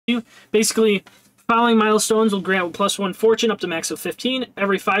Basically, following milestones will grant +1 fortune up to max of 15,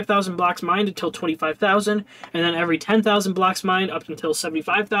 every 5,000 blocks mined until 25,000, and then every 10,000 blocks mined up until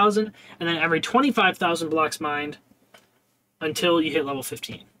 75,000, and then every 25,000 blocks mined until you hit level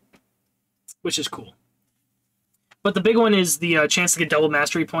 15, which is cool. But the big one is the chance to get double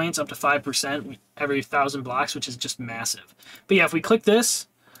mastery points up to 5% every 1,000 blocks, which is just massive. But yeah, if we click this,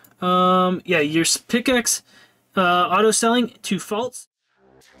 yeah, your pickaxe auto selling to faults.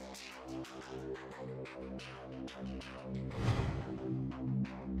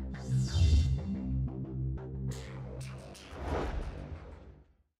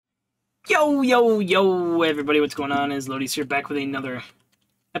 Yo, everybody, what's going on? Is Lodious here, back with another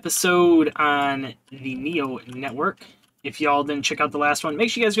episode on the NeoNetwork. If y'all didn't check out the last one, make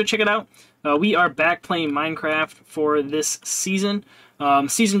sure you guys go check it out. We are back playing Minecraft for this season.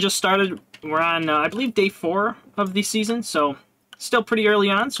 Season just started. We're on, I believe, day 4 of the season, so still pretty early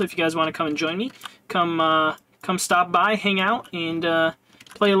on. So if you guys want to come and join me, come stop by, hang out, and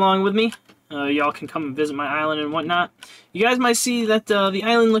play along with me. Y'all can come and visit my island and whatnot. You guys might see that the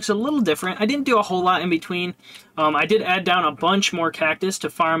island looks a little different. I didn't do a whole lot in between. I did add down a bunch more cactus to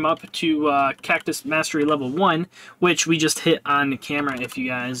farm up to Cactus Mastery Level 1, which we just hit on the camera if you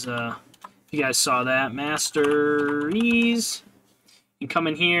guys saw that. Masteries. You come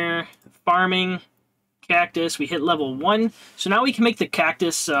in here, farming, cactus. We hit level 1. So now we can make the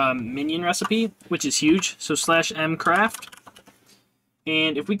cactus minion recipe, which is huge. So /mcraft.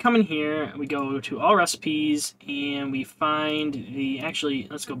 And if we come in here, we go to all recipes, and we find the, actually,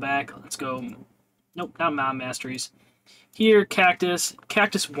 let's go back, let's go, nope, not Mob Masteries. Here, Cactus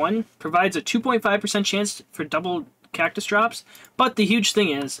 1 provides a 2.5% chance for double cactus drops, but the huge thing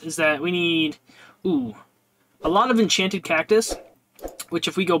is that we need, a lot of enchanted cactus, which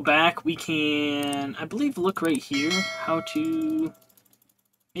if we go back, we can, I believe, look right here, how to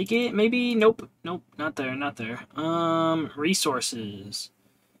make it, maybe, nope, not there. Resources.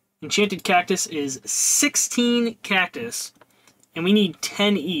 Enchanted cactus is 16 cactus, and we need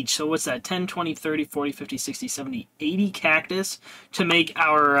 10 each, so what's that, 10, 20, 30, 40, 50, 60, 70, 80 cactus to make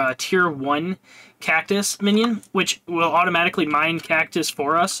our tier 1 cactus minion, which will automatically mine cactus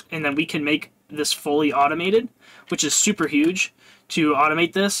for us, and then we can make this fully automated, which is super huge to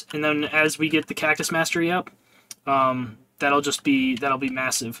automate this, and then as we get the cactus mastery up, that'll be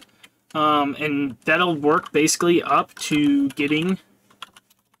massive. And that'll work basically up to getting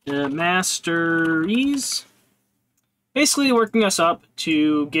masteries. Basically working us up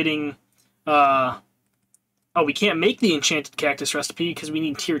to getting, oh, we can't make the enchanted cactus recipe because we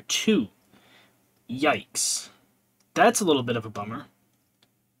need tier 2. Yikes. That's a little bit of a bummer.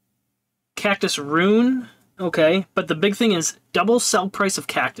 Cactus rune, okay, but the big thing is double sell price of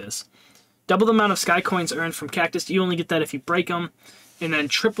cactus. Double the amount of sky coins earned from cactus. You only get that if you break them. And then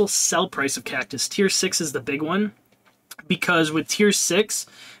triple sell price of cactus. Tier 6 is the big one. Because with tier 6,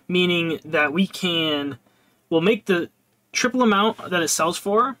 meaning that we'll make the triple amount that it sells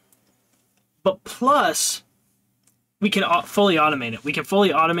for, but plus we can fully automate it. We can fully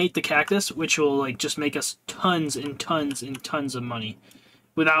automate the cactus, which will like just make us tons and tons and tons of money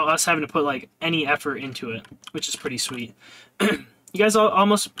without us having to put like any effort into it, which is pretty sweet. You guys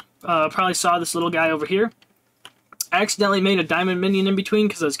almost probably saw this little guy over here. I accidentally made a diamond minion in between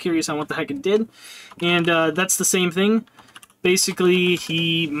because I was curious on what the heck it did. And that's the same thing. Basically,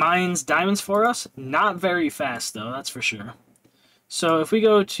 he mines diamonds for us. Not very fast, though, that's for sure. So if we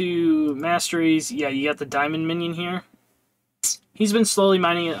go to masteries, yeah, you got the diamond minion here. He's been slowly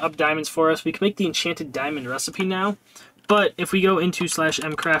mining up diamonds for us. We can make the enchanted diamond recipe now. But if we go into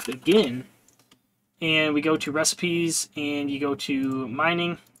 /mcraft again, and we go to recipes, and you go to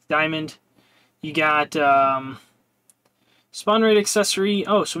mining, diamond, you got spawn rate accessory.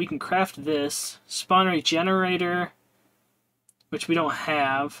 Oh, so we can craft this. Spawn rate generator, which we don't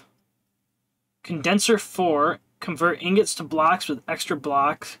have. Condenser 4, convert ingots to blocks with extra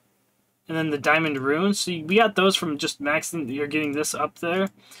blocks. And then the diamond runes. So we got those from just maxing, you're getting this up there.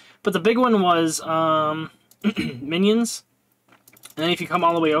 But the big one was minions. And then if you come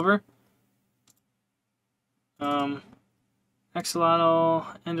all the way over, Axolotl,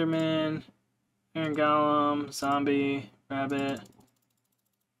 Enderman, Iron Golem, Zombie, Rabbit,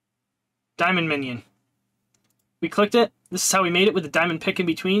 Diamond Minion. We clicked it. This is how we made it with the diamond pick in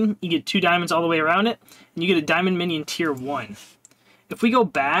between. You get 2 diamonds all the way around it, and you get a Diamond Minion tier 1. If we go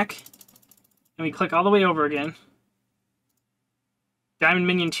back, and we click all the way over again, Diamond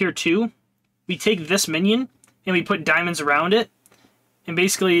Minion tier 2, we take this minion, and we put diamonds around it, and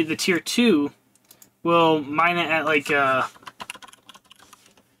basically the tier 2 will mine it at like, I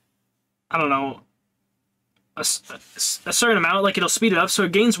don't know, a certain amount, like it'll speed it up, so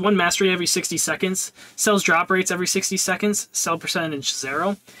it gains 1 mastery every 60 seconds, sells drop rates every 60 seconds, sell percentage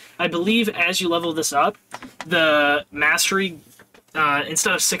 0. I believe as you level this up, the mastery,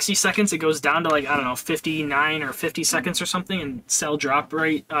 instead of 60 seconds, it goes down to like, I don't know, 59 or 50 seconds or something, and sell drop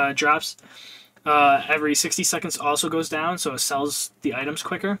rate drops every 60 seconds also goes down, so it sells the items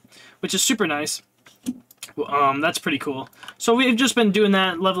quicker, which is super nice. That's pretty cool. So we've just been doing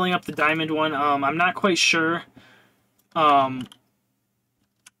that, leveling up the diamond one. I'm not quite sure if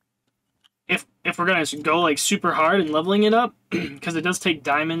we're gonna go like super hard and leveling it up, because it does take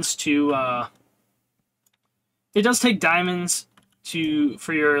diamonds to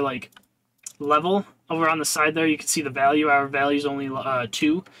for your like level. Over on the side there, you can see the value. Our value is only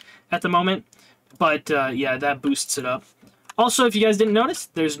 2 at the moment, but yeah, that boosts it up. Also, if you guys didn't notice,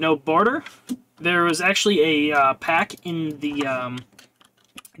 there's no border. There was actually a pack in the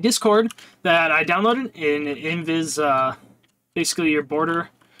Discord that I downloaded, and it invis basically your border,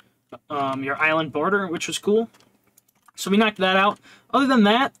 your island border, which was cool. So we knocked that out. Other than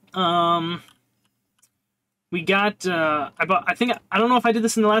that, we got I don't know if I did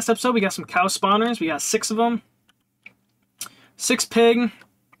this in the last episode. We got some cow spawners. We got 6 of them, 6 pig,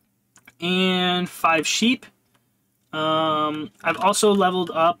 and 5 sheep. I've also leveled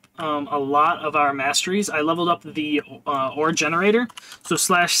up a lot of our masteries. I leveled up the ore generator, so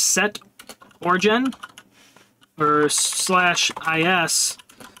 /set oregen or /is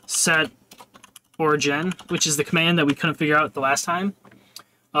set oregen, which is the command that we couldn't figure out the last time.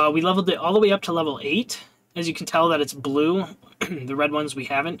 We leveled it all the way up to level 8. As you can tell that it's blue. The red ones we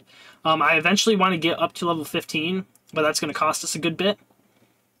haven't. I eventually want to get up to level 15, but that's going to cost us a good bit.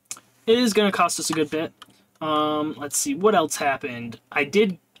 It is going to cost us a good bit. Let's see, what else happened? I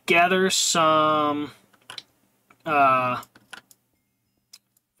did gather some vote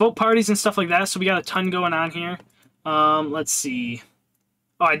parties and stuff like that, so we got a ton going on here. Let's see.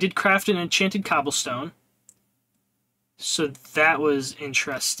 Oh, I did craft an enchanted cobblestone, so that was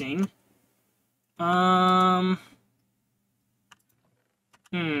interesting. What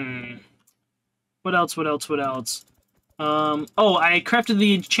else? Oh, I crafted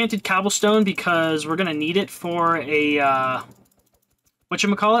the enchanted cobblestone because we're gonna need it for a,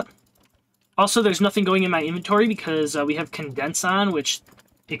 whatchamacallit? Also, there's nothing going in my inventory because we have condense on, which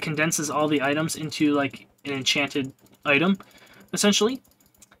it condenses all the items into, like, an enchanted item, essentially.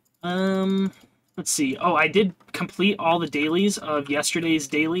 Let's see. Oh, I did complete all the dailies of yesterday's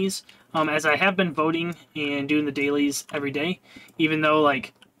dailies, as I have been voting and doing the dailies every day, even though,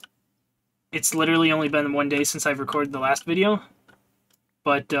 like, it's literally only been 1 day since I've recorded the last video,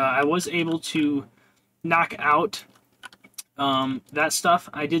 but I was able to knock out that stuff.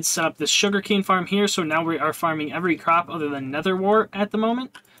 I did set up this sugarcane farm here, so now we are farming every crop other than nether wart at the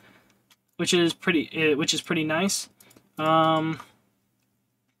moment, which is pretty nice.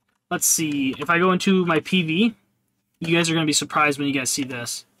 Let's see, if I go into my PV, you guys are going to be surprised when you guys see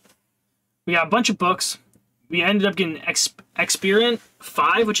this. We got a bunch of books. We ended up getting Experience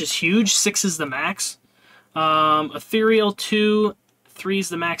 5, which is huge. 6 is the max. Ethereal 2, 3 is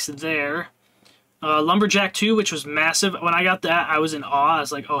the max there. Lumberjack 2, which was massive. When I got that, I was in awe. I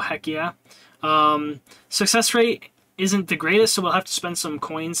was like, oh, heck yeah. Success rate isn't the greatest, so we'll have to spend some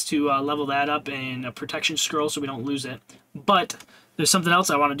coins to level that up, and a protection scroll so we don't lose it. But there's something else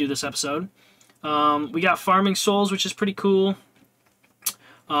I want to do this episode. We got farming souls, which is pretty cool.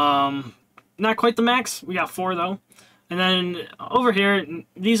 Not quite the max. We got 4, though. And then over here,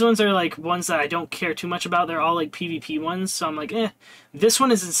 these ones are like ones that I don't care too much about. They're all like PvP ones, so I'm like, eh. This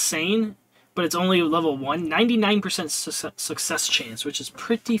one is insane, but it's only level 1. 99% success chance, which is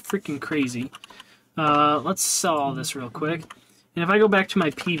pretty freaking crazy. Let's sell all this real quick. And if I go back to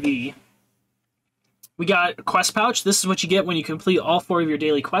my PV, we got a quest pouch. This is what you get when you complete all 4 of your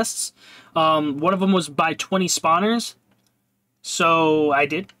daily quests. One of them was buy 20 spawners, so I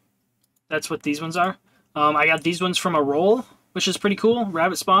did. That's what these ones are. I got these ones from a roll, which is pretty cool.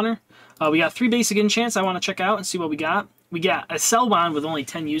 Rabbit spawner. We got 3 basic enchants I want to check out and see what we got. We got a cell bond with only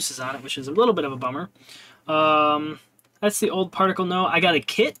 10 uses on it, which is a little bit of a bummer. That's the old particle note. I got a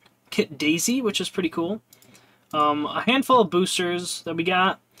kit Daisy, which is pretty cool. A handful of boosters that we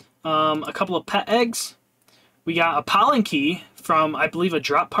got. A couple of pet eggs. We got a pollen key from, I believe, a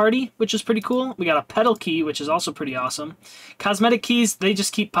drop party, which is pretty cool. We got a petal key, which is also pretty awesome. Cosmetic keys, they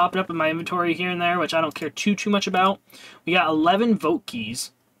just keep popping up in my inventory here and there, which I don't care too much about. We got 11 vote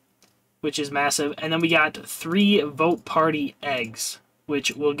keys, which is massive. And then we got 3 vote party eggs,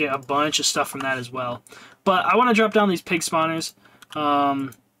 which we'll get a bunch of stuff from that as well. But I want to drop down these pig spawners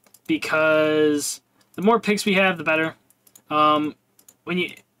because the more pigs we have, the better.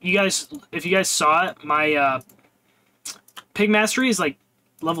 if you guys saw it, my pig mastery is like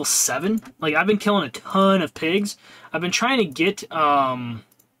level 7. Like, I've been killing a ton of pigs. I've been trying to get my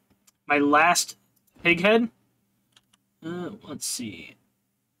last pig head. Let's see.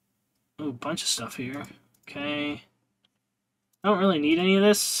 Oh, a bunch of stuff here. Okay. I don't really need any of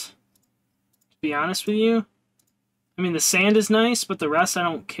this, to be honest with you. I mean, the sand is nice, but the rest I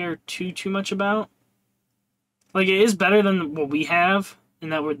don't care too much about. Like, it is better than what we have, and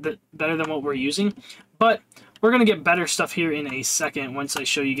better than what we're using. But we're going to get better stuff here in a second once I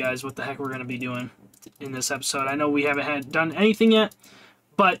show you guys what the heck we're going to be doing in this episode. I know we haven't done anything yet,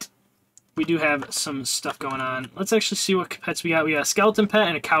 but we do have some stuff going on. Let's actually see what pets we got. We got a skeleton pet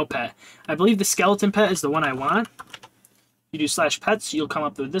and a cow pet. I believe the skeleton pet is the one I want. You do /pets, you'll come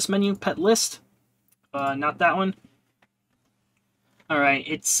up with this menu, pet list. Not that one. Alright,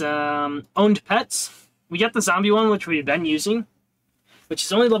 it's owned pets. We got the zombie one, which we've been using, which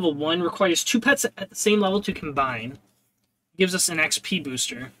is only level 1, requires 2 pets at the same level to combine. Gives us an XP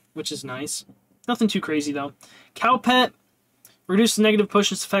booster, which is nice. Nothing too crazy, though. Cow pet, reduce negative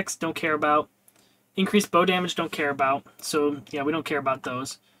pushes effects, don't care about. Increased bow damage, don't care about. So, yeah, we don't care about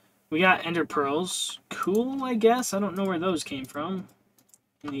those. We got ender pearls. Cool, I guess. I don't know where those came from.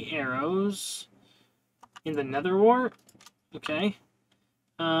 And the arrows. In the nether wart. Okay.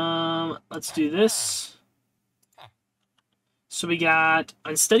 Let's do this. So we got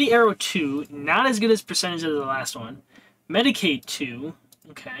Unsteady Arrow 2. Not as good as percentage as the last one. Medicate 2.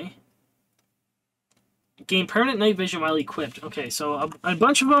 Okay. Gain permanent night vision while equipped. Okay, so a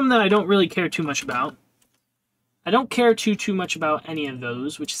bunch of them that I don't really care too much about. I don't care too much about any of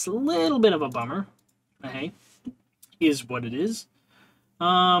those, which is a little bit of a bummer. But hey, is what it is.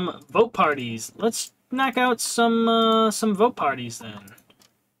 Vote parties. Let's knock out some vote parties then.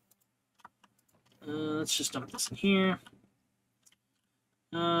 Let's just dump this in here.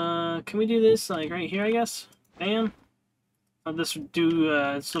 Can we do this like right here? I guess. Bam. I'll just do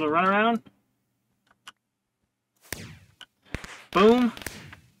this little run around. Boom.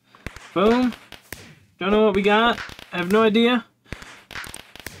 Boom. Don't know what we got. I have no idea.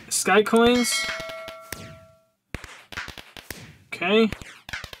 Sky coins. Okay.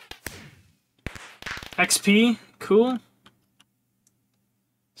 XP. Cool.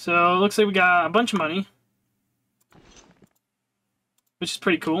 So, it looks like we got a bunch of money. Which is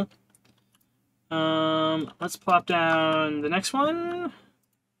pretty cool. Let's plop down the next one.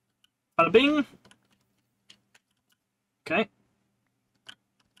 Bada bing. Okay.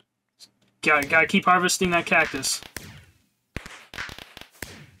 Gotta keep harvesting that cactus.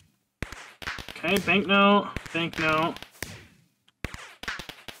 Okay, banknote, banknote.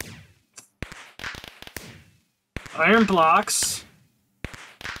 Iron blocks.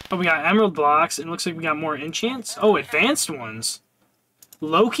 Oh, we got emerald blocks, and it looks like we got more enchants. Oh, advanced ones.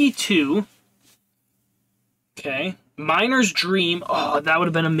 Loki 2. Okay. Miner's Dream. Oh, that would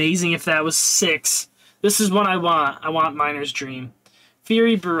have been amazing if that was 6. This is what I want. I want Miner's Dream.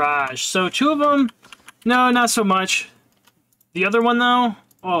 Fury Barrage. So 2 of them, no, not so much. The other one, though,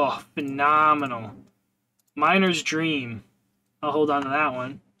 oh, phenomenal. Miner's Dream. I'll hold on to that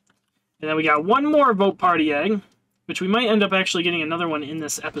one. And then we got one more Vote Party egg, which we might end up actually getting another one in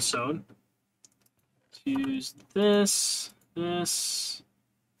this episode. Choose this, this.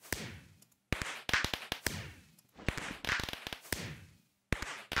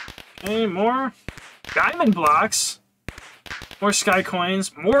 Okay, more diamond blocks. More sky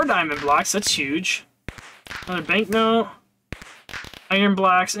coins. More diamond blocks. That's huge. Another banknote. Iron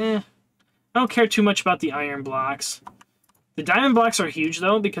blocks. I don't care too much about the iron blocks. The diamond blocks are huge,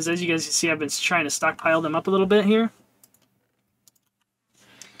 though, because as you guys can see, I've been trying to stockpile them up a little bit here.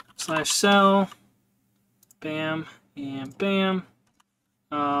 /sell. Bam. And bam.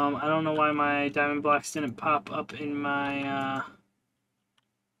 I don't know why my diamond blocks didn't pop up in my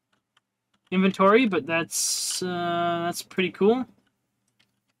inventory, but that's pretty cool.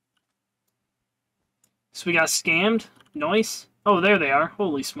 So we got scammed. Nice. Oh, there they are.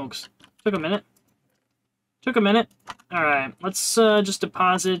 Holy smokes. Took a minute. Took a minute. Alright, let's just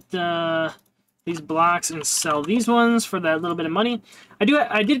deposit these blocks and sell these ones for that little bit of money. I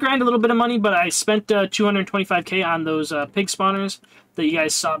did grind a little bit of money, but I spent 225k on those pig spawners that you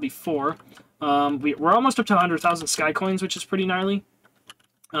guys saw before. We're almost up to 100,000 sky coins, which is pretty gnarly.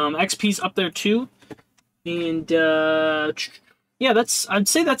 XP's up there too. And yeah, I'd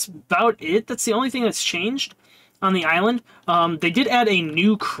say that's about it. That's the only thing that's changed on the island. They did add a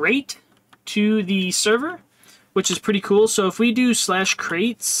new crate to the server, which is pretty cool. So if we do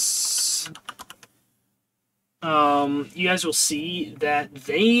 /crates, you guys will see that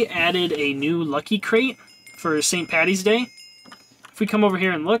they added a new lucky crate for St. Patty's Day. If we come over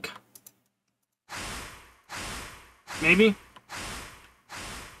here and look, maybe.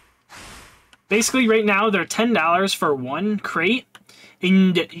 Basically, right now they're $10 for one crate,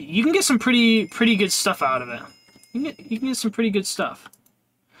 and you can get some pretty good stuff out of it. You can get some pretty good stuff.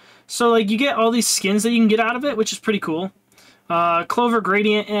 So like you get all these skins that you can get out of it, which is pretty cool. Clover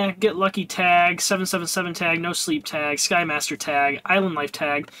Gradient, Get Lucky tag, 777 tag, No Sleep tag, Skymaster tag, Island Life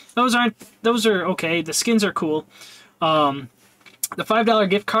tag. Those are okay. The skins are cool. The $5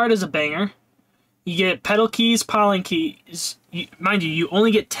 gift card is a banger. You get pedal keys, pollen keys. Mind you, you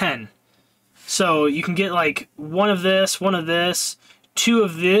only get 10. So you can get like one of this, 2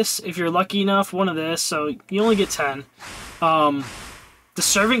 of this if you're lucky enough, 1 of this. So you only get 10. The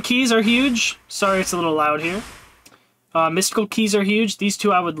servant keys are huge. Sorry, it's a little loud here. Mystical keys are huge. These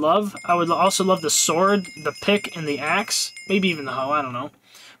 2 I would love. I would also love the sword, the pick, and the axe. Maybe even the hoe, I don't know.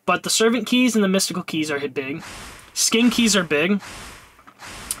 But the servant keys and the mystical keys are big. Skin keys are big.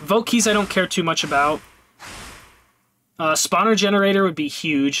 Vote keys I don't care too much about. Spawner generator would be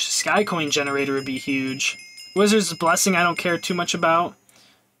huge. Sky coin generator would be huge. Wizard's Blessing I don't care too much about.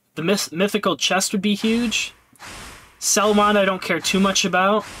 The mythical chest would be huge. Cell wand I don't care too much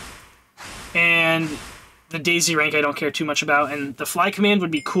about. And the Daisy rank I don't care too much about, and the fly command would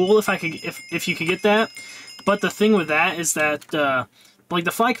be cool if you could get that. But the thing with that is that like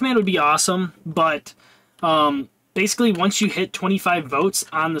the fly command would be awesome, but basically once you hit 25 votes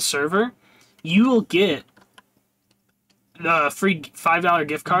on the server, you will get the free $5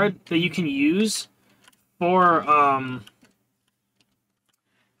 gift card that you can use for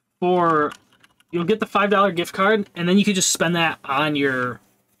you'll get the $5 gift card, and then you can just spend that on your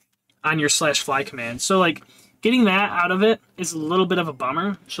 /fly command. So like getting that out of it is a little bit of a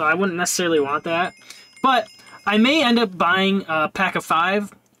bummer, so I wouldn't necessarily want that. But I may end up buying a pack of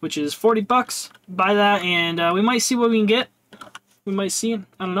 5, which is 40 bucks. Buy that, and we might see what we can get. We might see. I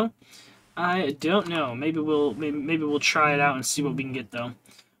don't know. I don't know. Maybe we'll try it out and see what we can get though.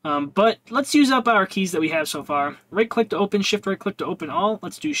 But let's use up our keys that we have so far. Right click to open, shift right click to open all.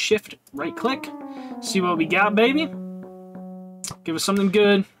 Let's do shift right click. See what we got, baby. Give us something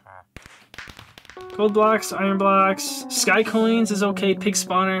good. Gold blocks, iron blocks, sky coins is okay, pig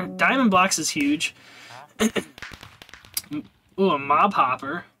spawner, diamond blocks is huge. Ooh, a mob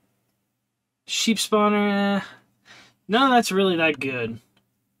hopper. Sheep spawner, none of that's really that good.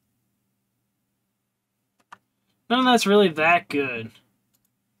 None of that's really that good.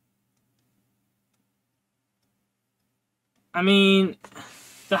 I mean,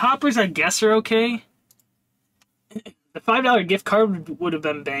 the hoppers I guess are okay. The $5 gift card would have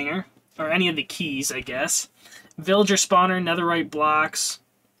been banger. Or any of the keys, I guess. Villager spawner, netherite blocks.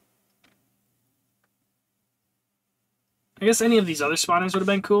 I guess any of these other spawners would have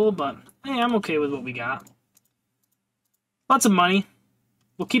been cool, but hey, I'm okay with what we got. Lots of money.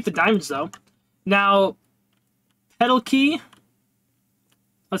 We'll keep the diamonds, though. Now, pedal key.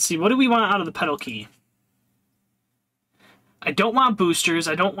 Let's see, what do we want out of the pedal key? I don't want boosters.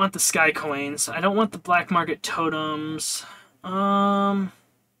 I don't want the sky coins. I don't want the black market totems.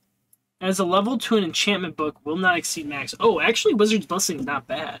 As a level to an enchantment book will not exceed max. Oh, actually, Wizard's Blessing is not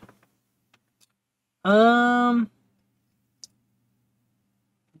bad.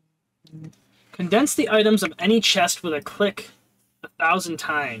 Condense the items of any chest with a click 1,000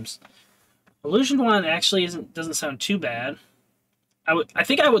 times. Illusion wand actually doesn't sound too bad. I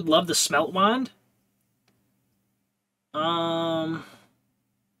think I would love the smelt wand.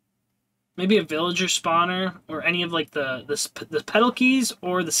 Maybe a villager spawner, or any of like the pedal keys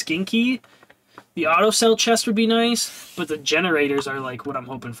or the skin key. The auto cell chest would be nice, but the generators are like what I'm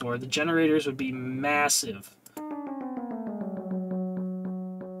hoping for. The generators would be massive.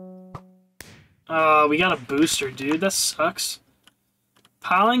 We got a booster, dude. That sucks.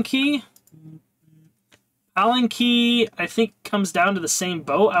 Pollen key. Pollen key, I think, comes down to the same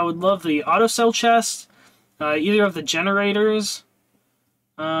boat. I would love the auto cell chest, either of the generators.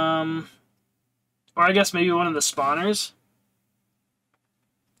 Or I guess maybe one of the spawners.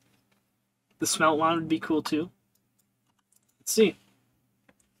 The smelt wand would be cool too. Let's see.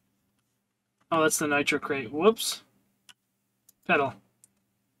 Oh, that's the nitro crate. Whoops. Pedal.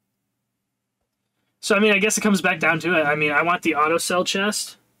 So, I mean, I guess it comes back down to it. I mean, I want the auto cell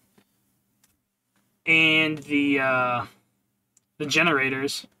chest. And the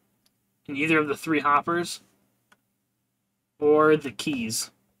generators. In either of the 3 hoppers. Or the keys.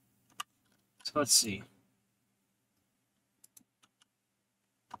 So let's see.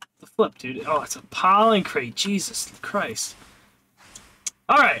 The flip, dude. Oh, it's a pollen crate. Jesus Christ.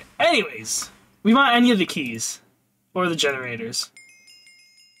 Alright, anyways. We want any of the keys. Or the generators.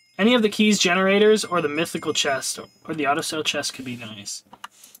 Any of the keys generators or the mythical chest or the autosell chest could be nice.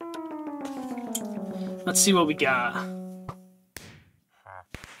 Let's see what we got.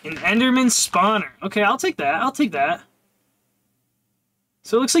 An Enderman spawner. Okay, I'll take that. I'll take that.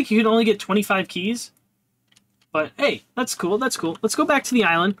 So it looks like you can only get 25 keys. But hey, that's cool. That's cool. Let's go back to the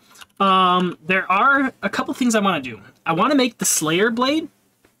island. There are a couple things I want to do. I want to make the Slayer blade,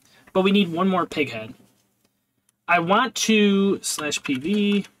 but we need one more pig head. I want to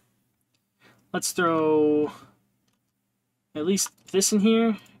 /PV. Let's throw at least this in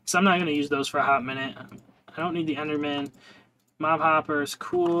here, because I'm not going to use those for a hot minute. I don't need the Enderman. Mob hoppers,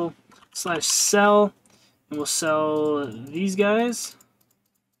 cool. /sell, and we'll sell these guys.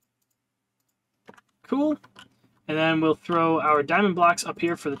 Cool. And then we'll throw our diamond blocks up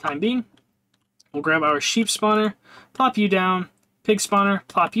here for the time being. We'll grab our sheep spawner, plop you down, pig spawner,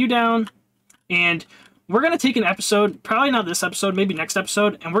 plop you down, and we're going to take an episode, probably not this episode, maybe next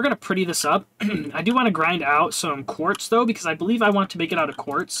episode, and we're going to pretty this up. I do want to grind out some quartz, though, because I believe I want to make it out of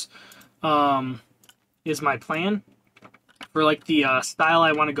quartz, is my plan. For, like, the style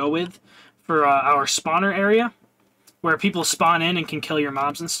I want to go with for our spawner area, where people spawn in and can kill your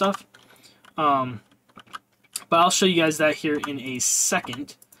mobs and stuff. But I'll show you guys that here in a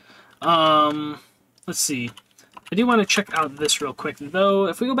second. Let's see. I do want to check out this real quick, though.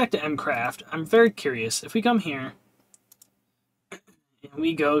 If we go back to Mcraft, I'm very curious. If we come here, and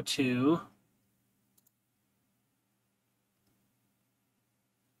we go to...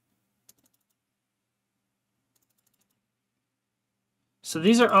 So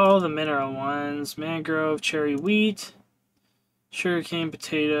these are all the mineral ones. Mangrove, cherry wheat, sugarcane,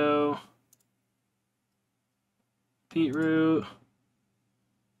 potato, beetroot,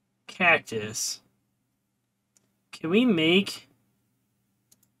 cactus. Can we make...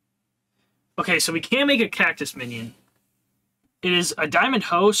 Okay, so we can't make a cactus minion. It is a diamond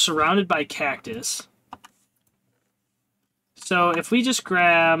hoe surrounded by cactus. So if we just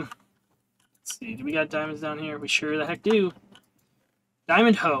grab... Let's see, do we got diamonds down here? We sure the heck do.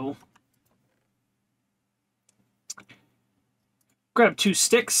 Diamond hoe. Grab 2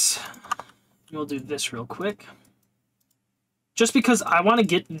 sticks. We'll do this real quick. Just because I want to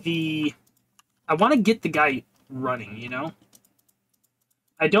get the... I want to get the guy running, you know?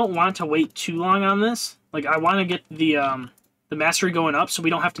 I don't want to wait too long on this. Like, I want to get the mastery going up so we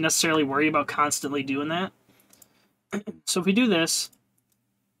don't have to necessarily worry about constantly doing that. So if we do this,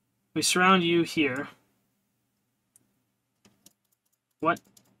 we surround you here. What?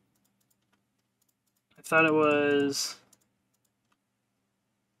 I thought it was...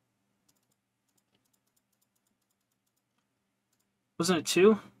 Wasn't it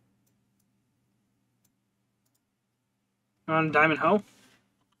 2? On diamond hoe?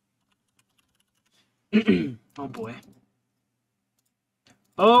 Oh boy.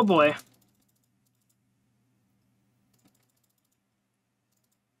 Oh boy.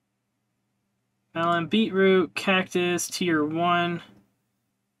 Melon, beetroot, cactus, tier 1.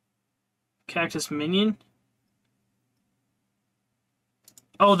 Cactus minion?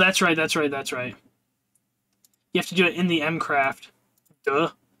 Oh, that's right, that's right, that's right. You have to do it in the Mcraft.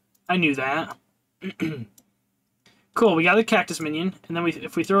 Duh. I knew that. Cool, we got the cactus minion, and then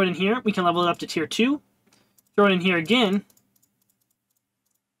if we throw it in here, we can level it up to tier 2. Throw it in here again.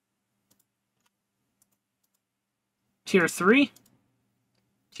 Tier 3.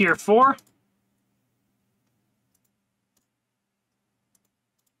 Tier 4.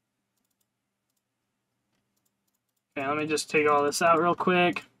 Okay, let me just take all this out real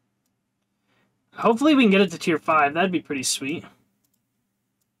quick. Hopefully we can get it to tier 5. That'd be pretty sweet.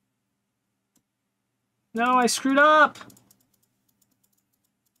 No, I screwed up!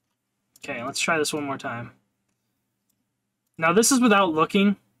 Okay, let's try this one more time. Now, this is without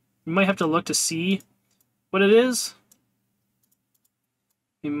looking. You might have to look to see what it is.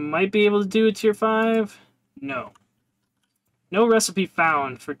 You might be able to do a tier 5. No. No recipe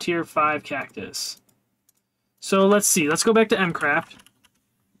found for tier 5 cactus. So let's see. Let's go back to Mcraft.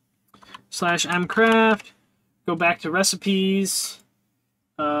 /Mcraft. Go back to recipes.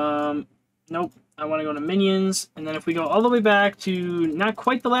 Nope. I want to go to minions. And then if we go all the way back to not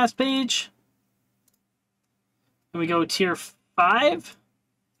quite the last page, and we go tier 5,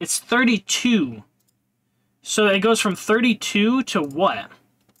 it's 32. So it goes from 32 to what?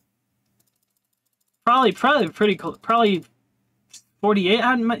 Probably pretty close. Probably 48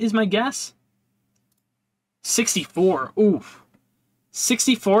 is my guess. 64. Oof.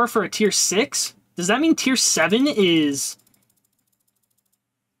 64 for a tier 6? Does that mean tier 7 is...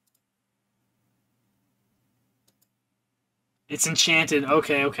 It's enchanted.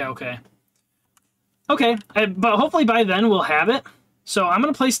 Okay. Okay, but hopefully by then we'll have it. So I'm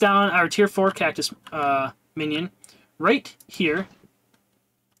going to place down our tier 4 cactus minion right here.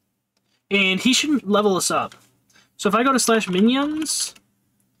 And he should level us up. So if I go to /minions,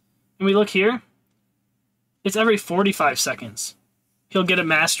 and we look here, it's every 45 seconds. He'll get a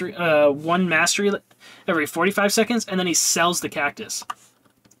mastery, one mastery every 45 seconds, and then he sells the cactus.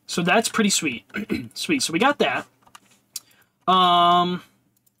 So that's pretty sweet. Sweet. So we got that.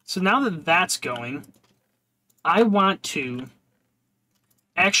 So now that that's going, I want to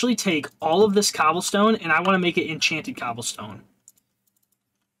actually take all of this cobblestone, and I want to make it enchanted cobblestone.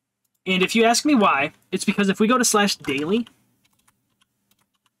 And if you ask me why, it's because if we go to /daily,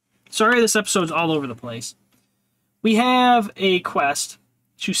 sorry this episode's all over the place, we have a quest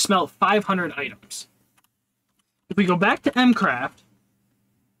to smelt 500 items. If we go back to Mcraft,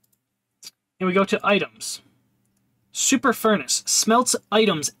 and we go to items, Super Furnace smelts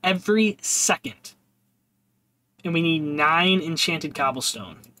items every second. And we need 9 enchanted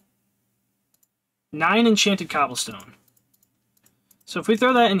cobblestone. 9 enchanted cobblestone. So if we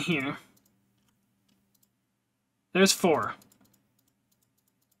throw that in here, there's 4.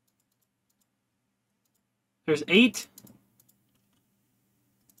 There's 8.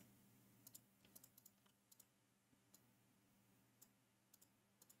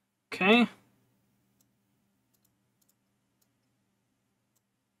 Okay.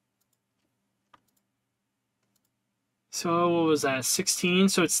 So what was that? 16.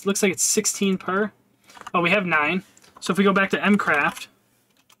 So it looks like it's 16 per. Oh, we have 9. So if we go back to Mcraft,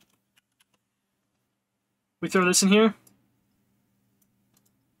 we throw this in here.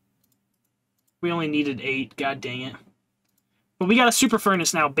 We only needed 8. God dang it. But we got a super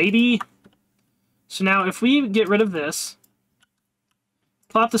furnace now, baby. So now if we get rid of this,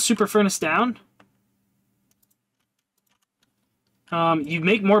 plop the super furnace down, you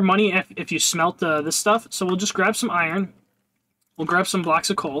make more money if you smelt this stuff. So we'll just grab some iron. We'll grab some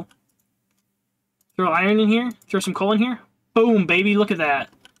blocks of coal. Throw iron in here. Throw some coal in here. Boom, baby. Look at that.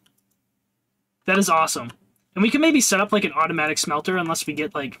 That is awesome. And we can maybe set up like an automatic smelter unless we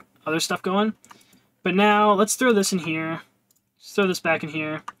get like other stuff going. But now let's throw this in here. Let's throw this back in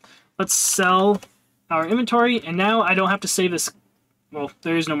here. Let's sell our inventory. And now I don't have to save this. Well,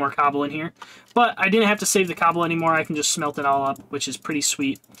 there is no more cobble in here. But I didn't have to save the cobble anymore. I can just smelt it all up, which is pretty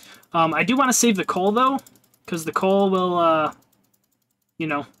sweet. I do want to save the coal, though, because the coal will, you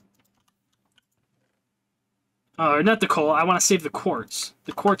know... or not the coal. I want to save the quartz.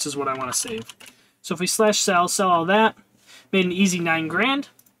 The quartz is what I want to save. So if we /sell, sell all that. Made an easy 9 grand.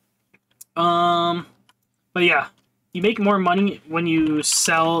 But yeah, you make more money when you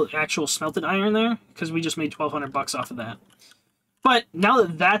sell actual smelted iron there, because we just made 1,200 bucks off of that. But now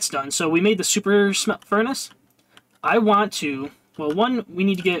that that's done, so we made the super furnace, I want to, well, one, we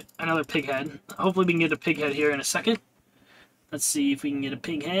need to get another pig head. Hopefully we can get a pig head here in a second. Let's see if we can get a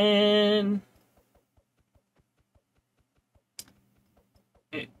pig head.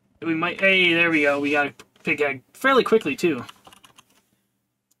 We might, hey, there we go. We got a pig head fairly quickly, too.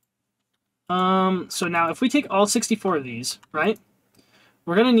 So now if we take all 64 of these, right,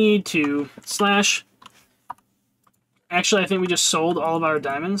 we're going to need to /... Actually, I think we just sold all of our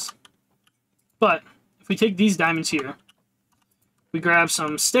diamonds. But if we take these diamonds here, we grab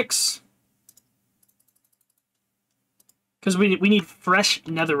some sticks. Because we need fresh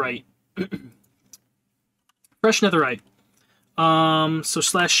netherite. Fresh netherite. So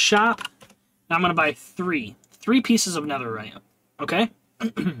 /shop. Now I'm going to buy 3. 3 pieces of netherite. Okay?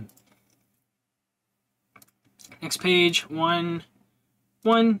 Next page. 1,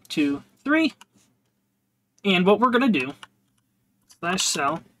 2, 3. And what we're going to do,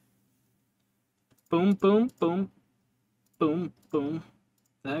 /sell, boom, boom, boom, boom, boom,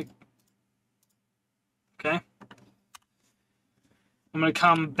 that, okay. I'm going to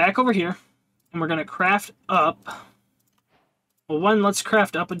come back over here, and we're going to craft up, well, one, let's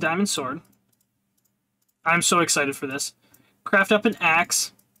craft up a diamond sword. I'm so excited for this. Craft up an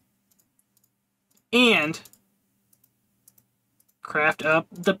axe, and craft up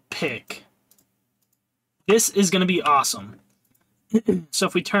the pick. This is going to be awesome. So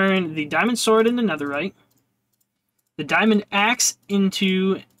if we turn the diamond sword into netherite, the diamond axe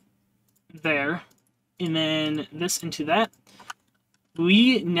into there, and then this into that,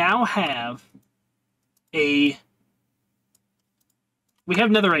 we now have we have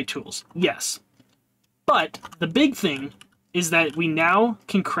netherite tools, yes. But the big thing is that we now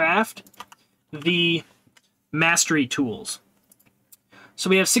can craft the mastery tools. So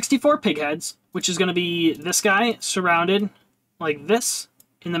we have 64 pig heads, which is going to be this guy surrounded like this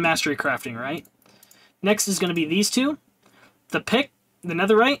in the mastery crafting, right? Next is going to be these two. The pick, the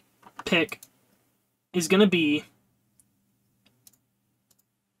netherite pick, is going to be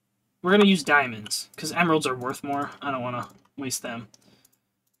We're going to use diamonds, because emeralds are worth more. I don't want to waste them.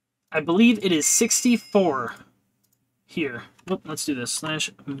 I believe it is 64 here. Whoop, let's do this.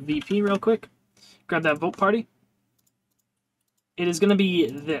 /VP real quick. Grab that vote party. It is going to be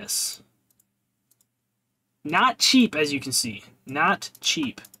this. Not cheap, as you can see. Not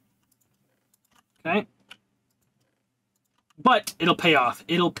cheap. Okay? But it'll pay off.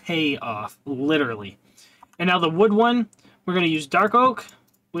 It'll pay off, literally. And now the wood one, we're going to use dark oak,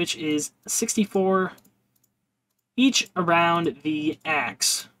 which is 64 each around the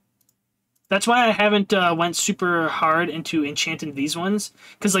axe. That's why I haven't went super hard into enchanting these ones.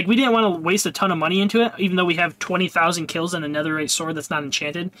 Because like we didn't want to waste a ton of money into it, even though we have 20,000 kills on a netherite sword that's not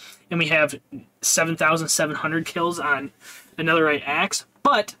enchanted. And we have 7,700 kills on a netherite axe.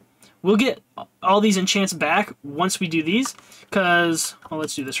 But we'll get all these enchants back once we do these. Because, well,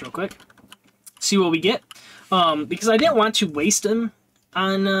 let's do this real quick. See what we get. Because I didn't want to waste them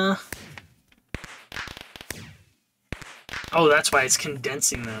on... Oh, that's why it's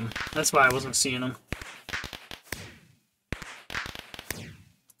condensing them. That's why I wasn't seeing them.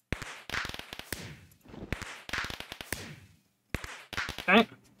 Okay.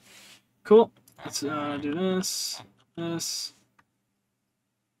 Cool. Let's do this. This.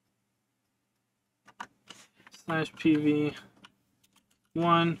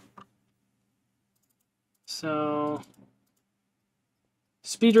 /PV1. So...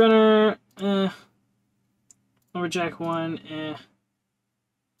 Speedrunner, Overjack 1,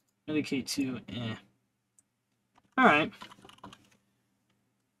 Medicate 2, Alright.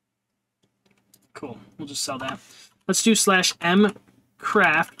 Cool. We'll just sell that. Let's do /M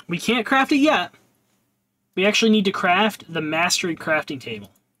craft. We can't craft it yet. We actually need to craft the mastery crafting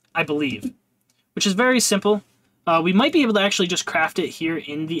table, I believe. Which is very simple. We might be able to actually just craft it here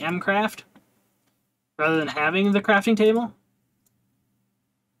in the MCraft, rather than having the crafting table.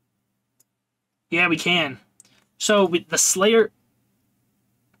 Yeah, we can. So, with the Slayer...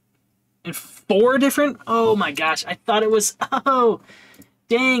 And 4 different... Oh my gosh, I thought it was... Oh!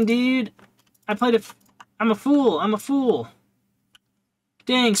 Dang, dude. I played it... I'm a fool. I'm a fool.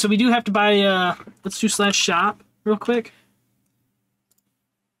 Dang, so we do have to buy... Let's do /shop real quick.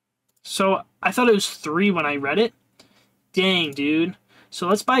 So, I thought it was 3 when I read it. Dang, dude. So,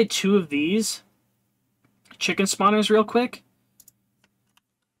 let's buy 2 of these chicken spawners real quick.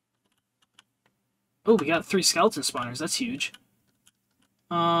 Oh, we got 3 skeleton spawners. That's huge.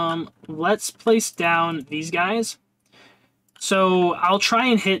 Let's place down these guys. So I'll try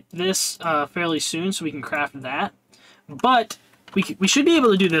and hit this fairly soon so we can craft that. But we should be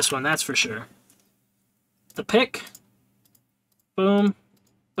able to do this one, that's for sure. The pick. Boom.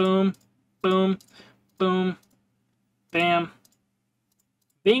 Boom. Boom. Boom. Bam.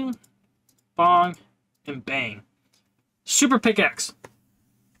 Bing. Bong. And bang. Super pickaxe.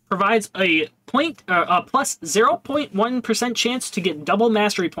 Provides a plus 0.1% chance to get double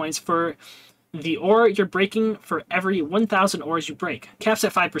mastery points for the ore you're breaking for every 1,000 ores you break. Caps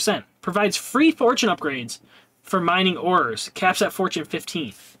at 5%. Provides free fortune upgrades for mining ores. Caps at fortune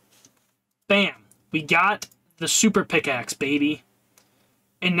 15. Bam. We got the super pickaxe, baby.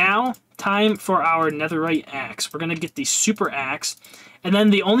 And now, time for our netherite axe. We're going to get the super axe. And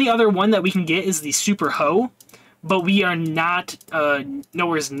then the only other one that we can get is the super hoe. But we are not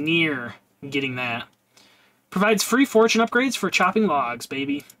nowhere near getting that. Provides free fortune upgrades for chopping logs,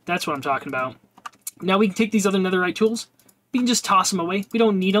 baby. That's what I'm talking about. Now we can take these other netherite tools. We can just toss them away. We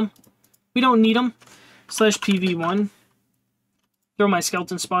don't need them. We don't need them. /PV1. Throw my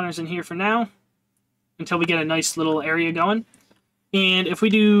skeleton spawners in here for now. Until we get a nice little area going. And if we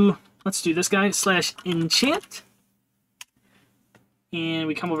do... Let's do this guy. /enchant. And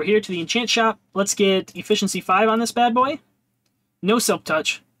we come over here to the enchant shop. Let's get efficiency 5 on this bad boy. No silk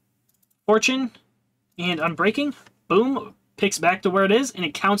touch. Fortune and unbreaking. Boom. Picks back to where it is, and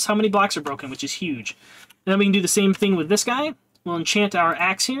it counts how many blocks are broken, which is huge. And then we can do the same thing with this guy. We'll enchant our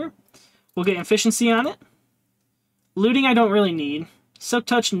axe here. We'll get efficiency on it. Looting I don't really need. Silk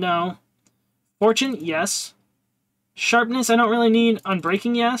touch, no. Fortune, yes. Sharpness I don't really need.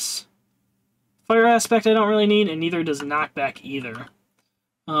 Unbreaking, yes. Fire aspect I don't really need, and neither does knockback either.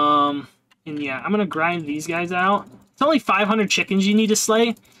 And yeah, I'm going to grind these guys out. It's only 500 chickens you need to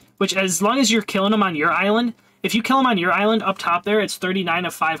slay, which as long as you're killing them on your island, if you kill them on your island up top there, it's 39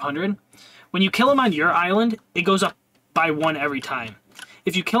 of 500. When you kill them on your island, it goes up by 1 every time.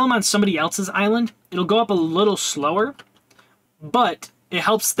 If you kill them on somebody else's island, it'll go up a little slower, but it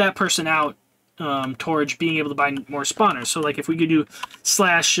helps that person out towards being able to buy more spawners. So like if we could do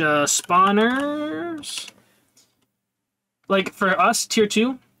 /spawners, like for us, tier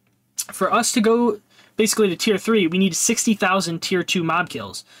 2, for us to go basically to tier 3, we need 60,000 tier 2 mob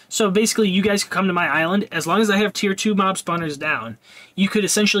kills. So basically, you guys could come to my island. As long as I have tier 2 mob spawners down, you could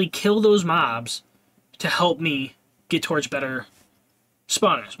essentially kill those mobs to help me get towards better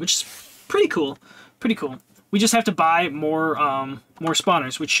spawners, which is pretty cool. Pretty cool. We just have to buy more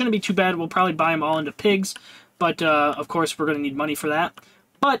spawners, which shouldn't be too bad. We'll probably buy them all into pigs, but of course we're going to need money for that.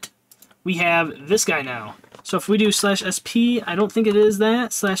 But we have this guy now. So if we do /SP, I don't think it is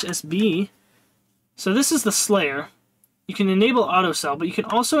that, /SB. So this is the Slayer. You can enable auto sell, but you can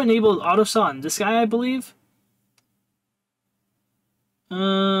also enable auto sell on this guy, I believe.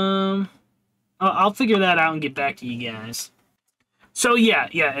 I'll figure that out and get back to you guys. So yeah,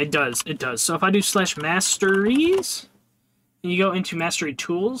 it does. So if I do /masteries, and you go into mastery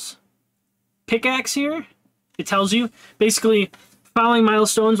tools, pickaxe here, it tells you basically following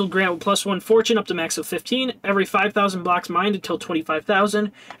milestones will grant +1 fortune up to max of 15, every 5,000 blocks mined until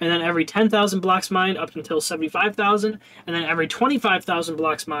 25,000, and then every 10,000 blocks mined up until 75,000, and then every 25,000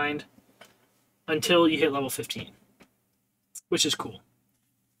 blocks mined until you hit level 15, which is cool.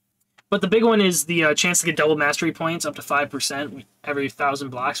 But the big one is the chance to get double mastery points up to 5% every 1,000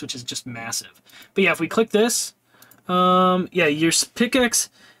 blocks, which is just massive. But yeah, if we click this, yeah, your pickaxe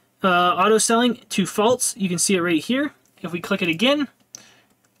auto selling to false, you can see it right here. If we click it again,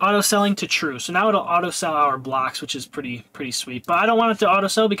 auto selling to true. So now it'll auto sell our blocks, which is pretty sweet. But I don't want it to auto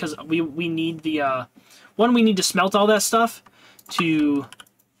sell because we need the one, we need to smelt all that stuff to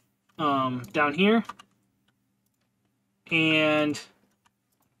down here, and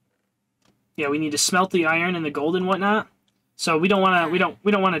yeah, we need to smelt the iron and the gold and whatnot. So we don't want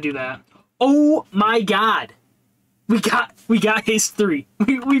to do that. Oh my god. We got haste 3.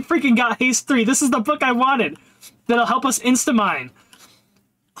 We freaking got haste 3. This is the book I wanted. That'll help us insta-mine.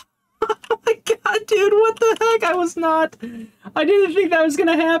 Oh my god, dude, what the heck? I didn't think that was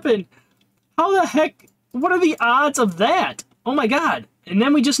gonna happen. How the heck? What are the odds of that? Oh my god. And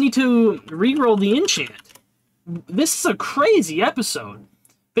then we just need to reroll the enchant. This is a crazy episode.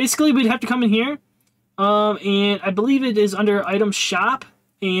 Basically, we'd have to come in here, and I believe it is under item shop,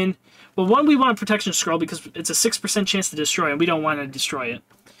 and, well, one, we want protection scroll because it's a 6% chance to destroy, and we don't want to destroy it.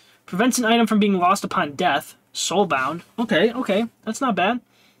 Prevents an item from being lost upon death. Soulbound. Okay, that's not bad.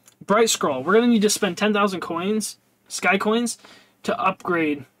 Bright scroll. We're going to need to spend 10,000 coins, sky coins, to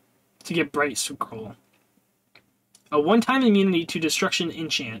upgrade to get bright scroll. A one-time immunity to destruction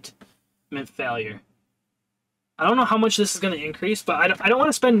enchantment failure. I don't know how much this is going to increase, but I don't want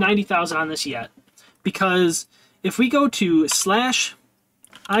to spend 90,000 on this yet, because if we go to /IS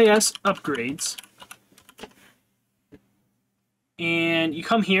upgrades, and you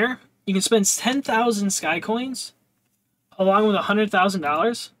come here, you can spend 10,000 sky coins along with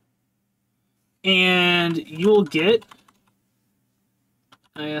 $100,000, and you will get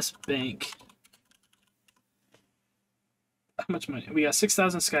IS Bank. How much money? We got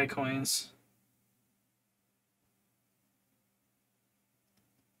 6,000 sky coins.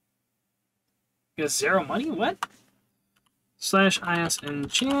 We got 0 money? What? /IS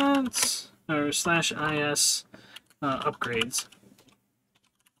enchants or /IS upgrades.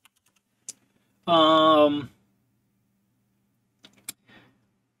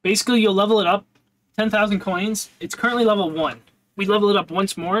 Basically, you'll level it up 10,000 coins. It's currently level 1. We level it up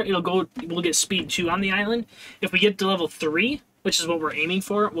once more, we'll get speed 2 on the island. If we get to level 3, which is what we're aiming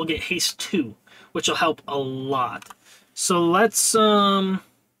for, we'll get haste 2, which will help a lot. So let's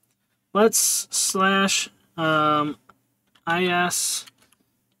 /IS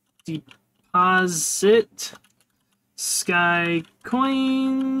deposit sky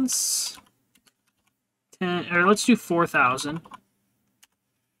coins 10, or let's do 4,000.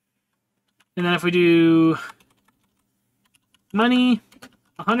 And then if we do money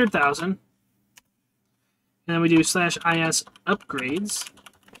 100,000, and then we do /IS upgrades.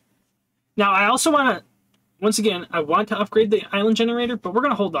 Now I also want to, once again, I want to upgrade the island generator, but we're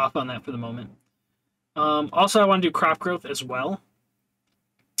going to hold off on that for the moment. Also, I want to do crop growth as well.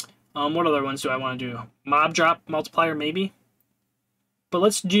 What other ones do I want to do? Mob drop multiplier, maybe. But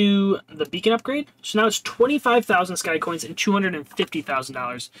let's do the beacon upgrade. So now it's 25,000 sky coins and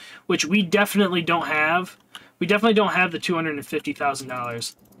 $250,000, which we definitely don't have. We definitely don't have the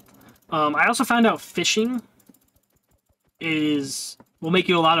 $250,000. I also found out fishing will make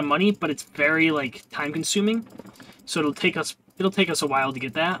you a lot of money, but it's very time consuming. So it'll take us a while to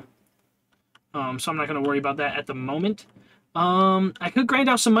get that. So I'm not going to worry about that at the moment. I could grind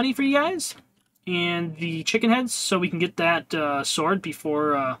out some money for you guys and the chicken heads so we can get that sword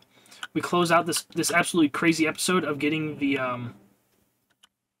before we close out this absolutely crazy episode of getting the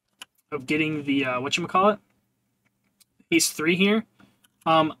whatchamacallit, Ace 3 here.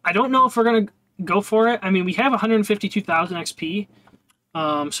 I don't know if we're going to go for it. I mean, we have 152,000 XP,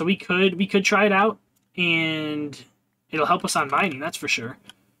 so we could try it out, and it'll help us on mining, that's for sure.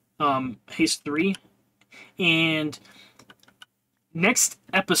 Haste 3, and next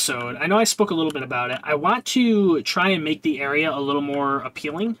episode, I know I spoke a little bit about it. I want to try and make the area a little more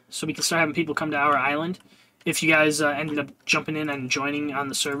appealing, so we can start having people come to our island. If you guys ended up jumping in and joining on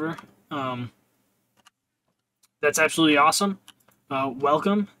the server, that's absolutely awesome.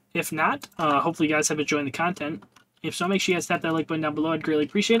 Welcome. If not, hopefully you guys have enjoyed the content. If so, make sure you guys tap that like button down below. I'd greatly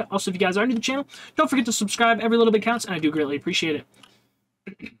appreciate it. Also, if you guys are new to the channel, don't forget to subscribe. Every little bit counts, and I do greatly appreciate it.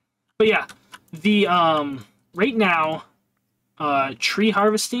 But yeah, the right now, tree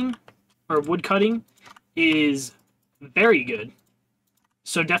harvesting or wood cutting is very good.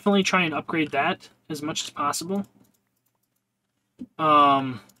 So definitely try and upgrade that as much as possible.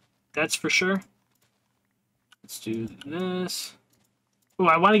 That's for sure. Let's do this. Oh,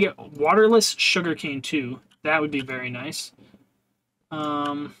 I want to get waterless sugarcane too. That would be very nice.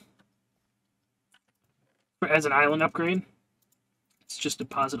 As an island upgrade. Let's just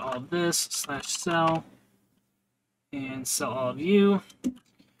deposit all of this, /sell, and sell all of you.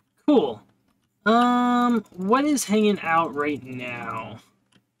 Cool. What is hanging out right now?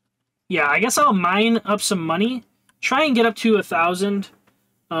 Yeah, I guess I'll mine up some money. Try and get up to 1,000.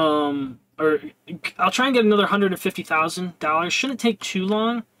 Or I'll try and get another $150,000. Shouldn't take too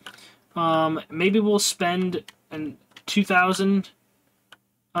long. Maybe we'll spend 2,000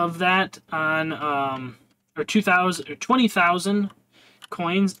 of that on, or 2,000 or 20,000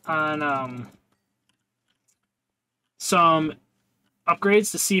 coins on some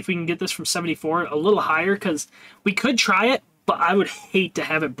upgrades to see if we can get this from 74 a little higher, because we could try it, but I would hate to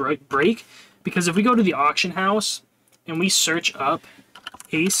have it break, because if we go to the auction house and we search up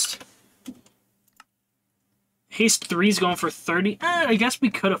haste 3 is going for 30. I guess we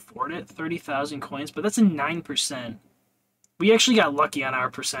could afford it, 30,000 coins, but that's a 9%. We actually got lucky on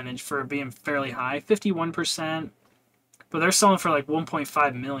our percentage for being fairly high, 51%, but they're selling for like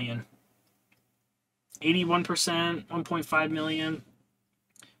 1.5 million. 81%, 1.5 million,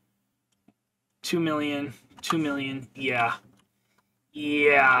 2 million, 2 million, yeah.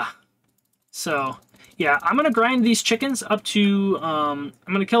 Yeah. So, yeah, I'm going to grind these chickens up to, I'm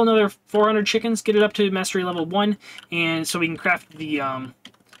going to kill another 400 chickens, get it up to mastery level 1, and so we can craft the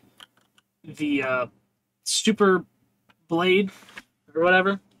super blade, or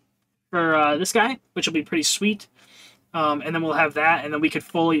whatever, for this guy, which will be pretty sweet. And then we'll have that, and then we could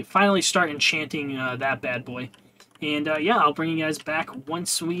finally start enchanting that bad boy. And yeah, I'll bring you guys back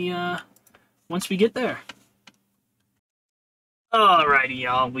once we get there. Alrighty,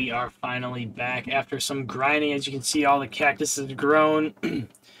 y'all, we are finally back after some grinding. As you can see, all the cactus has grown.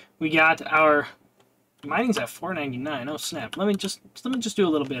 We got our mining's at 499. Oh snap! Let me just do a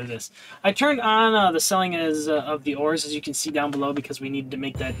little bit of this. I turned on the selling of the ores, as you can see down below, because we needed to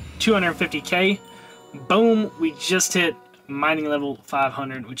make that 250k. Boom! We just hit mining level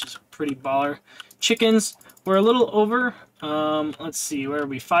 500, which is pretty baller. Chickens, we're a little over. Let's see, where are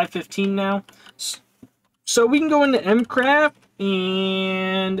we? 515 now. So we can go into Mcraft,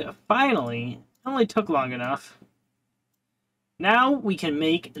 and finally, it only took long enough. Now we can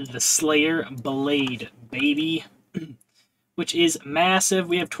make the Slayer Blade, baby, which is massive.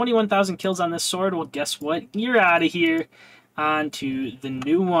 We have 21,000 kills on this sword. Well, guess what? You're out of here. On to the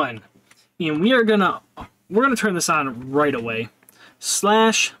new one. And we're gonna turn this on right away.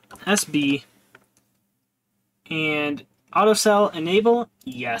 /SB and auto sell enable.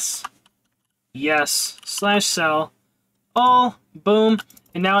 Yes. Yes. /sell all. Boom.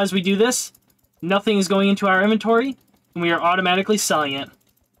 And now as we do this, nothing is going into our inventory, and we are automatically selling it.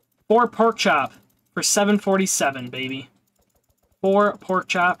 4 pork chop for 747, baby. 4 pork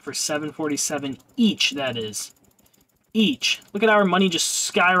chop for 747 each, that is. Each. Look at our money just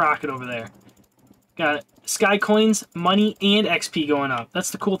skyrocket over there. Got sky coins, money, and XP going up.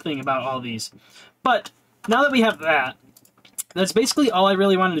 That's the cool thing about all these. But now that we have that, that's basically all I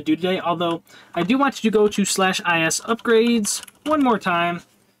really wanted to do today, although I do want to go to /is upgrades one more time.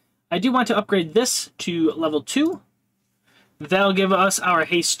 I do want to upgrade this to level 2. That'll give us our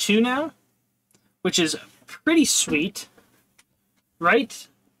haste 2 now, which is pretty sweet, right?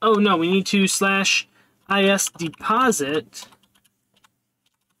 Oh no, we need to /is deposit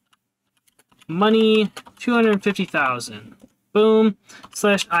money 250,000. Boom.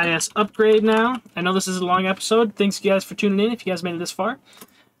 /is upgrade now. I know this is a long episode. Thanks, you guys, for tuning in if you guys made it this far.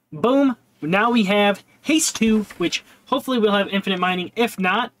 Boom. Now we have haste 2, which hopefully we'll have infinite mining. If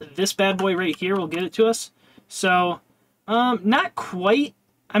not, this bad boy right here will get it to us. So, not quite.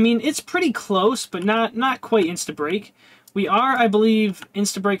 I mean, it's pretty close, but not quite insta-break. We are, I believe,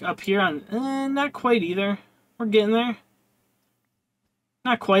 insta-break up here on... not quite either. We're getting there.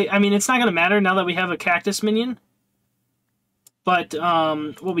 Not quite. I mean, it's not going to matter now that we have a cactus minion. But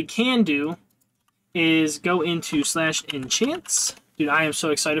what we can do is go into /enchants. Dude, I am so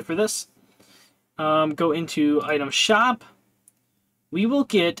excited for this. Go into item shop. We will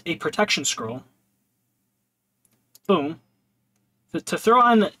get a protection scroll. Boom. To throw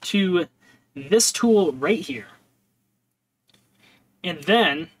on to this tool right here. And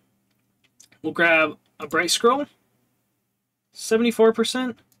then we'll grab a bright scroll.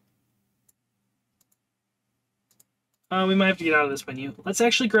 74%. We might have to get out of this menu. Let's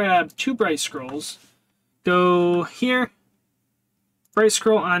actually grab 2 bright scrolls. Go here. Bright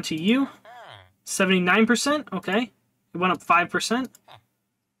scroll onto you. 79%. Okay. It went up 5%. It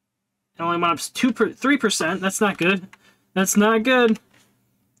only went up 3%. That's not good. That's not good.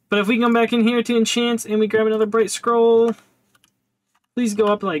 But if we come back in here to enchants and we grab another bright scroll, please go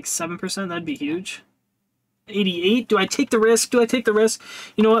up like 7%. That'd be huge. 88. Do I take the risk? Do I take the risk?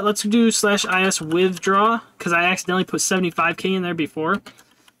 You know what? Let's do /is withdraw because I accidentally put 75k in there before.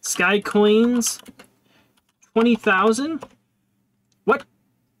 Sky coins. 20,000. What?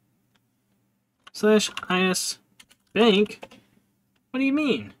 /is bank. What do you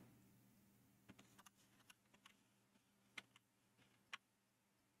mean?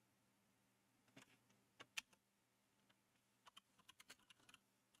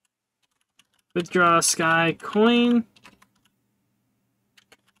 Withdraw Sky coin.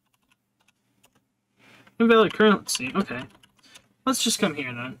 Invalid currency. Okay. Let's just come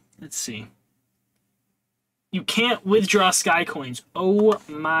here then. Let's see. You can't withdraw Sky coins. Oh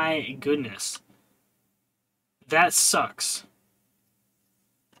my goodness. That sucks.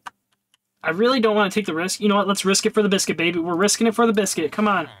 I really don't want to take the risk. You know what? Let's risk it for the biscuit, baby. We're risking it for the biscuit. Come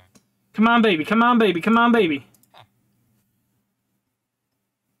on. Come on, baby. Come on, baby. Come on, baby.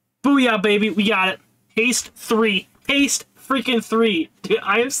 Booyah, baby. We got it. Haste 3. Haste freaking 3. Dude,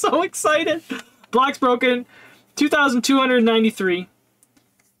 I am so excited. Blocks broken. 2,293.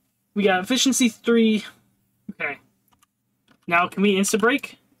 We got efficiency 3. Okay. Now, can we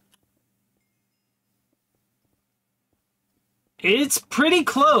insta-break? It's pretty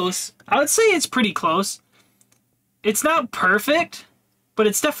close. I would say it's pretty close. It's not perfect, but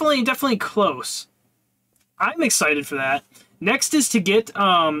it's definitely close. I'm excited for that. Next is to get,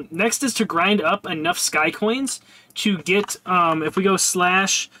 next is to grind up enough Sky Coins to get, if we go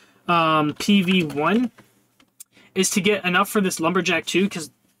 /PV1, is to get enough for this Lumberjack 2,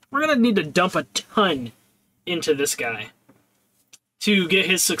 because we're going to need to dump a ton into this guy to get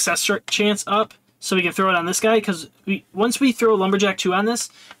his success chance up, so we can throw it on this guy, because once we throw Lumberjack 2 on this,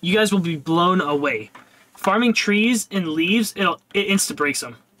 you guys will be blown away. Farming trees and leaves, it insta-breaks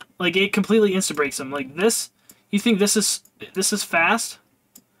them. Like, it completely insta-breaks them. Like, this... You think this is fast?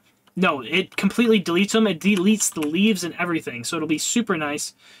 No, it completely deletes them. It deletes the leaves and everything. So it'll be super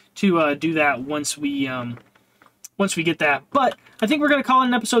nice to do that once we get that. But I think we're gonna call it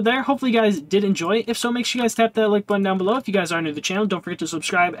an episode there. Hopefully you guys did enjoy. If so, make sure you guys tap that like button down below. If you guys are new to the channel, don't forget to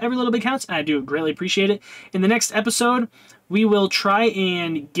subscribe. Every little bit counts, and I do greatly appreciate it. In the next episode, we will try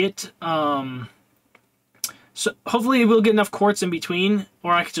and get so hopefully we'll get enough quartz in between,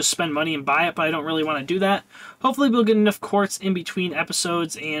 or I could just spend money and buy it, but I don't really want to do that. Hopefully we'll get enough quartz in between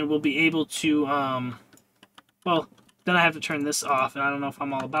episodes, and we'll be able to, well, then I have to turn this off, and I don't know if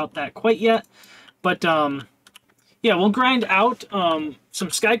I'm all about that quite yet. But, yeah, we'll grind out some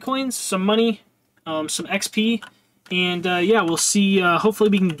Sky Coins, some money, some XP, and, yeah, we'll see, hopefully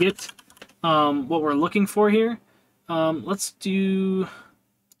we can get what we're looking for here. Let's do...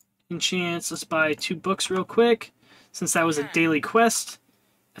 enchants. Let's buy 2 books real quick, since that was a daily quest.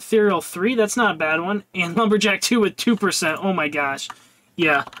 Ethereal 3, that's not a bad one. And Lumberjack 2 with 2%. Oh my gosh.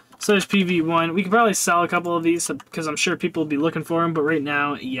 Yeah. /PV1. We could probably sell a couple of these, because I'm sure people will be looking for them, but right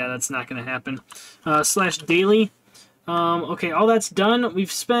now, yeah, that's not going to happen. /daily. Okay, all that's done. We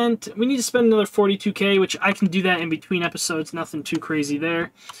need to spend another 42k, which I can do that in between episodes. Nothing too crazy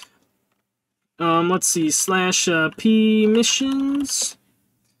there. Let's see. /P missions.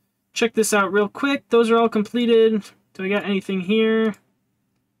 Check this out real quick. Those are all completed. Do I got anything here?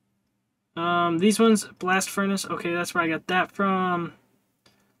 These ones, Blast Furnace. Okay, that's where I got that from.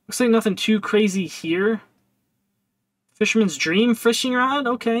 Looks like nothing too crazy here. Fisherman's Dream Fishing Rod.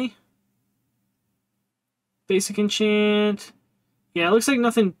 Okay. Basic enchant. Yeah, it looks like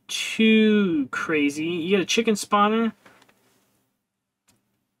nothing too crazy. You get a chicken spawner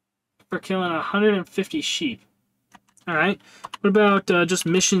for killing 150 sheep. Alright, what about just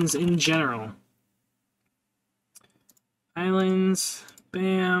missions in general? Islands,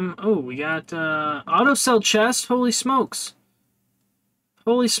 Bam. Oh, we got auto cell chest. Holy smokes.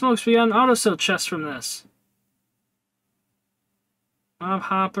 Holy smokes, we got an auto cell chest from this. Mob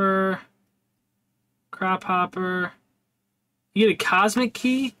hopper. Crop hopper. You get a cosmic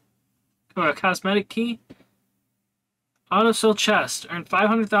key? Or a cosmetic key? Auto cell chest. Earn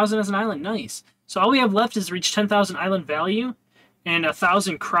 500,000 as an island. Nice. So all we have left is reach 10,000 island value and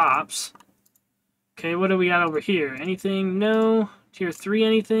 1,000 crops. Okay, what do we got over here? Anything? No. Tier 3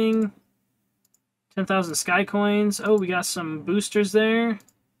 anything? 10,000 sky coins. Oh, we got some boosters there.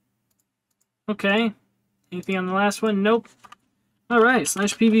 Okay. Anything on the last one? Nope. Alright,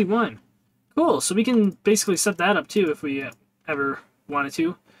 slash PV1. Cool, so we can basically set that up too if we ever wanted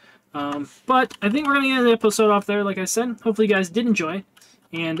to. But I think we're going to get the episode off there, like I said. Hopefully you guys did enjoy.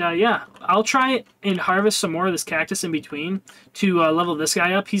 And yeah, I'll try and harvest some more of this cactus in between to level this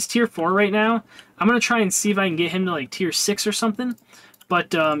guy up. He's tier 4 right now. I'm going to try and see if I can get him to like tier 6 or something.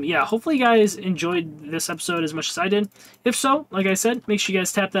 But yeah, hopefully you guys enjoyed this episode as much as I did. If so, like I said, make sure you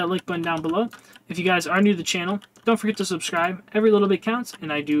guys tap that like button down below. If you guys are new to the channel, don't forget to subscribe. Every little bit counts,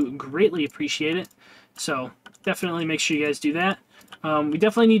 and I do greatly appreciate it. So definitely make sure you guys do that. We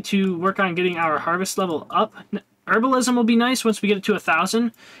definitely need to work on getting our harvest level up. Herbalism will be nice once we get it to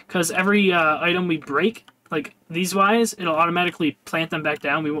 1,000, because every item we break, like these wise, it'll automatically plant them back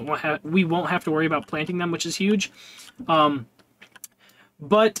down. We won't have to worry about planting them, which is huge.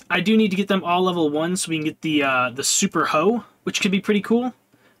 But I do need to get them all level 1 so we can get the super hoe, which could be pretty cool.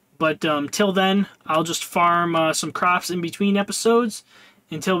 But till then, I'll just farm some crops in between episodes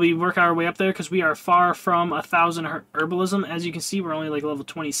until we work our way up there, because we are far from 1,000 herbalism. As you can see, we're only like level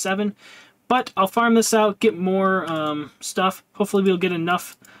 27. But I'll farm this out, get more stuff. Hopefully we'll get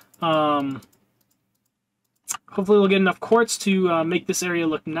enough. Hopefully we'll get enough quartz to make this area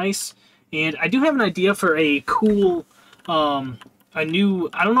look nice. And I do have an idea for a cool, I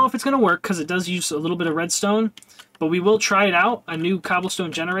don't know if it's gonna work because it does use a little bit of redstone, but we will try it out. A new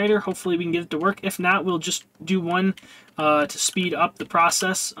cobblestone generator. Hopefully we can get it to work. If not, we'll just do one to speed up the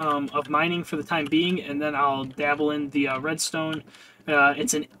process of mining for the time being, and then I'll dabble in the redstone.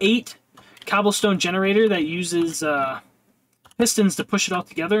 It's an 8 cobblestone generator that uses pistons to push it all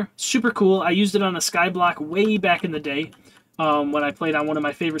together. Super cool. I used it on a Skyblock way back in the day when I played on one of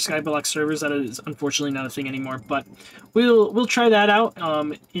my favorite Skyblock servers. That is unfortunately not a thing anymore, but we'll try that out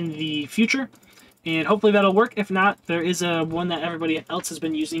in the future, and hopefully that'll work. If not, there is a one that everybody else has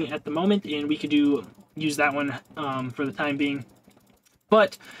been using at the moment, and we could use that one for the time being.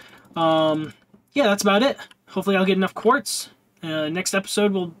 But yeah, that's about it. Hopefully I'll get enough quartz. Next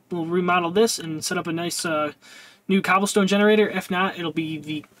episode, we'll remodel this and set up a nice new cobblestone generator. If not, it'll be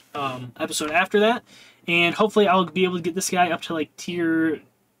the episode after that. And hopefully I'll be able to get this guy up to like tier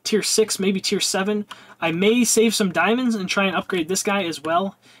 6, maybe tier 7. I may save some diamonds and try and upgrade this guy as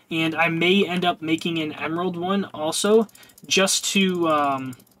well. And I may end up making an emerald one also, just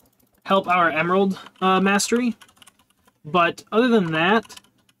to help our emerald mastery. But other than that,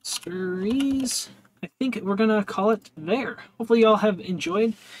 stories, I think we're going to call it there. Hopefully y'all have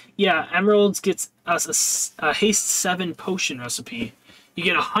enjoyed. Yeah, Emeralds gets us a haste 7 potion recipe. You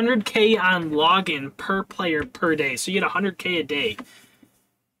get 100k on login per player per day. So you get 100k a day,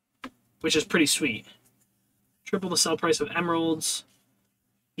 which is pretty sweet. Triple the sell price of emeralds.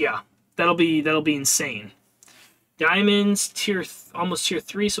 Yeah, that'll be insane. Diamonds, almost tier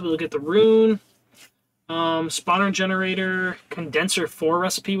 3, so we'll get the rune. Spawner generator, condenser 4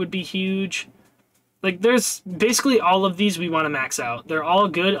 recipe would be huge. Like, there's basically all of these we want to max out. They're all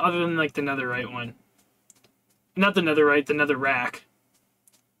good other than, like, the netherite one. Not the netherite, the netherrack.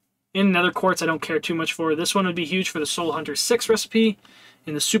 In nether quartz, I don't care too much for. This one would be huge for the Soul Hunter 6 recipe.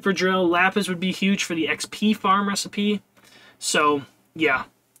 And the super drill lapis would be huge for the XP farm recipe. So, yeah.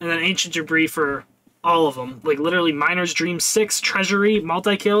 And then ancient debris for all of them. Like, literally, Miner's Dream 6, treasury,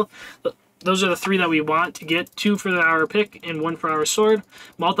 multi-kill. Those are the 3 that we want to get. 2 for our pick and 1 for our sword.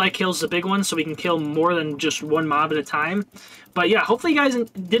 Multi-kill is the big one, so we can kill more than just one mob at a time. But yeah, hopefully you guys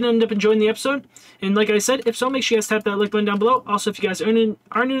did end up enjoying the episode. And like I said, if so, make sure you guys tap that like button down below. Also, if you guys are new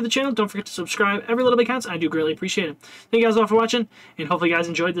to the channel, don't forget to subscribe. Every little bit counts, and I do greatly appreciate it. Thank you guys all for watching, and hopefully you guys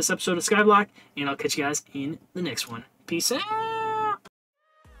enjoyed this episode of Skyblock, and I'll catch you guys in the next one. Peace out!